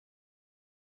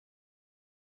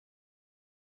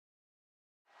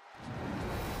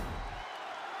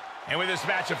And with this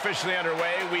match officially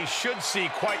underway, we should see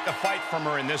quite the fight from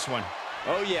her in this one.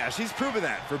 Oh yeah, she's proven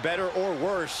that. For better or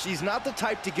worse, she's not the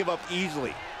type to give up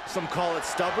easily. Some call it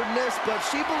stubbornness, but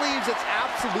she believes it's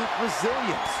absolute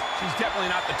resilience. She's definitely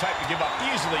not the type to give up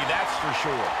easily, that's for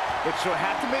sure. But she'll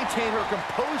have to maintain her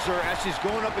composure as she's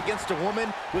going up against a woman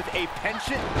with a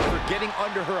penchant for getting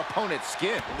under her opponent's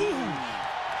skin. Ooh.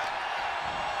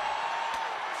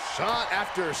 Shot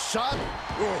after shot.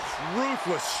 Oof,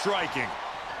 ruthless striking.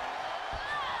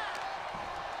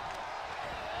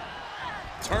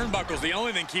 Turnbuckle's the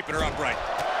only thing keeping her upright.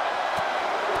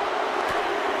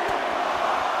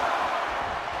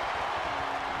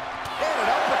 And an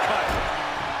uppercut.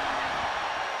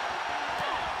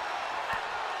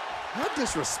 How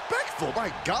disrespectful,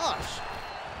 my gosh.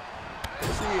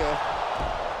 See ya.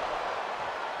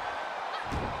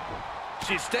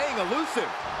 She's staying elusive.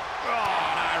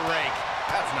 Oh, an eye rake.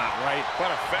 That's not right.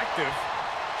 But effective.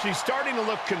 She's starting to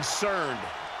look concerned.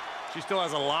 She still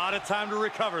has a lot of time to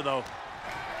recover, though.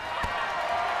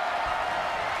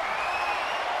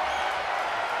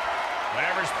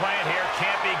 Whatever's playing here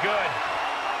can't be good.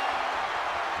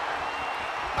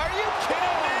 Are you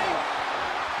kidding me?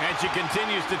 And she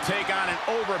continues to take on an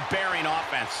overbearing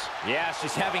offense. Yeah,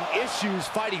 she's having issues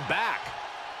fighting back.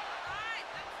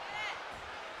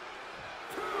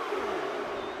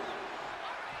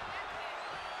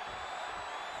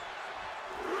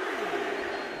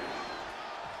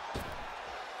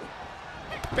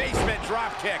 Basement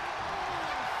drop kick.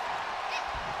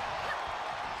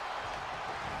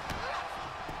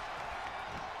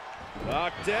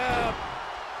 Knocked down.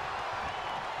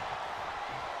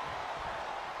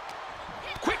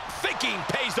 Quick thinking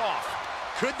pays off.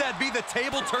 Could that be the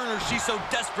table turner she so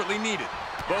desperately needed?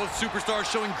 Both superstars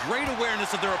showing great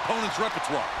awareness of their opponent's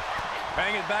repertoire.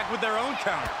 Bang it back with their own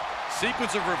counter.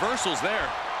 Sequence of reversals there.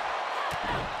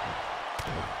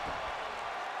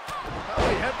 How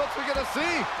many headbutts we gonna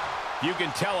see? You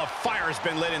can tell a fire's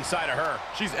been lit inside of her.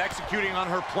 She's executing on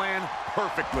her plan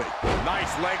perfectly. Nice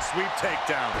leg sweep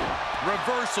takedown.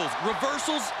 Reversals,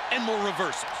 reversals, and more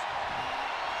reversals.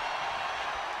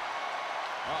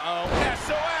 Uh-oh.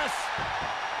 SOS!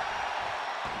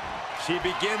 She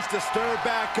begins to stir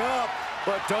back up,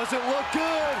 but doesn't look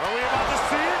good. Are we about to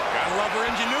see it? Gotta love her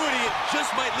ingenuity. It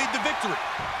just might lead to victory.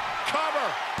 Cover!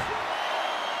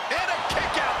 And a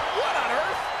kick out! What on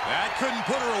earth? That couldn't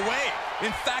put her away.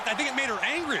 In fact, I think it made her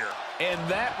angrier. And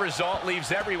that result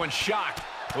leaves everyone shocked.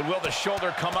 But will the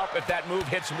shoulder come up if that move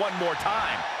hits one more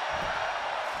time?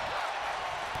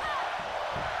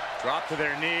 Drop to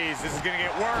their knees. This is gonna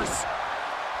get worse.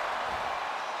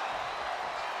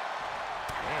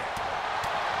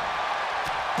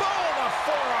 Boom! A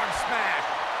forearm smash!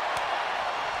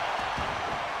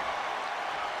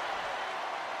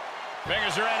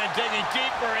 Fingers are in and digging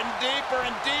deeper and deeper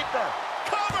and deeper.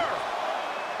 Cover!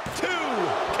 Two!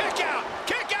 Kick out!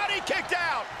 Kick out! He kicked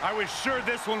out! I was sure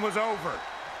this one was over.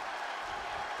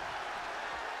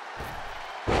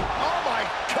 Oh my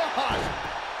gosh!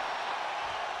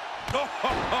 Oh,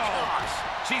 gosh!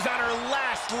 She's on her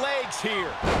last legs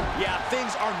here. Yeah,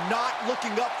 things are not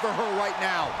looking up for her right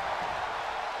now.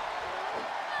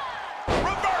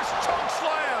 Reverse choke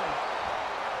slam!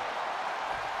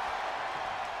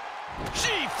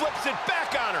 She flips it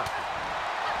back on her.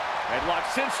 Headlock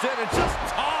cinched in and just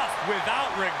Tossed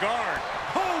without regard.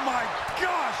 Oh my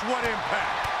gosh, what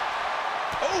impact.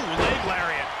 Oh, leg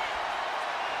lariat.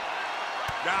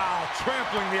 Now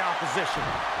trampling the opposition.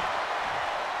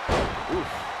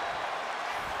 Oof.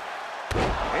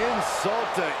 Insult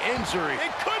to injury.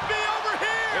 It could be over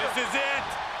here. This is it.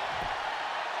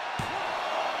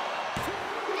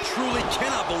 Truly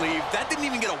cannot believe that didn't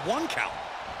even get a 1 count.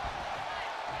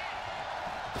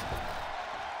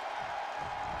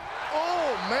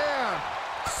 Oh man!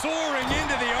 Soaring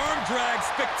into the arm drag.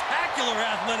 Spectacular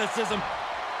athleticism.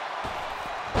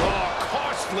 Oh,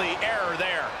 costly error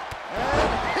there. And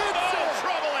hits Oh, it!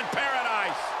 trouble in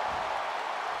paradise.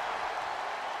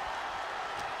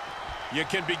 You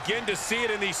can begin to see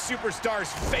it in these superstars'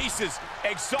 faces.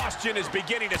 Exhaustion is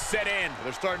beginning to set in.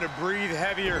 They're starting to breathe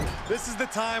heavier. This is the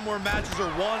time where matches are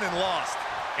won and lost.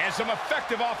 And some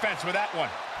effective offense with that one.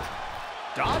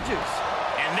 Dodges.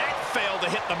 And that failed to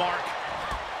hit the mark.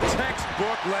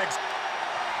 Textbook legs.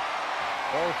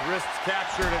 Both wrists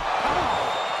captured and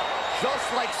Just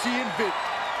like she envisioned.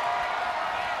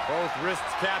 both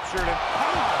wrists captured and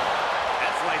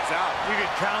That's lights out. you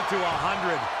could count to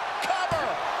 100. Cover.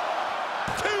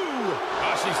 Two.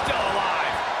 Oh, she's still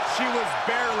alive. She was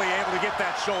barely able to get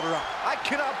that shoulder up. I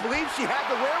cannot believe she had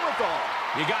the wherewithal.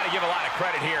 You got to give a lot of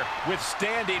credit here,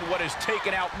 withstanding what has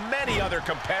taken out many other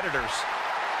competitors.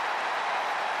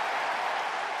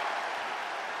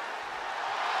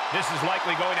 This is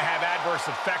likely going to have adverse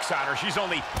effects on her. She's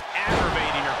only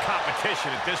aggravating her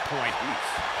competition at this point.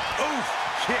 Oof,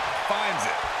 kick finds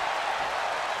it.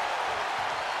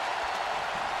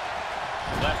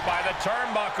 Left by the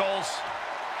turnbuckles.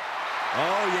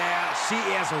 Oh, yeah, she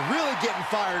is really getting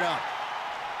fired up.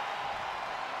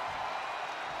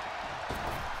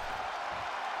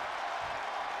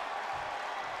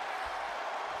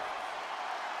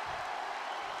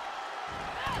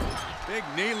 Big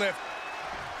knee lift.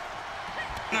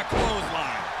 And a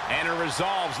clothesline. And her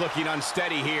resolve's looking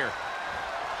unsteady here.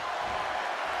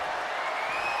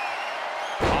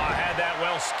 Oh, had that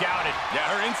well scouted.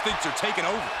 Yeah, her instincts are taking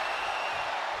over.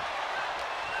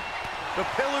 The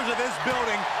pillars of this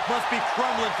building must be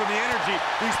crumbling from the energy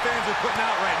these fans are putting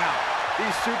out right now.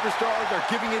 These superstars are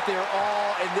giving it their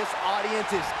all, and this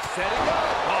audience is setting up.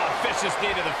 Oh, vicious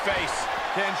knee to the face.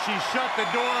 Can she shut the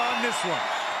door on this one?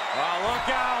 Oh, look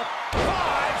out.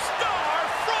 5-star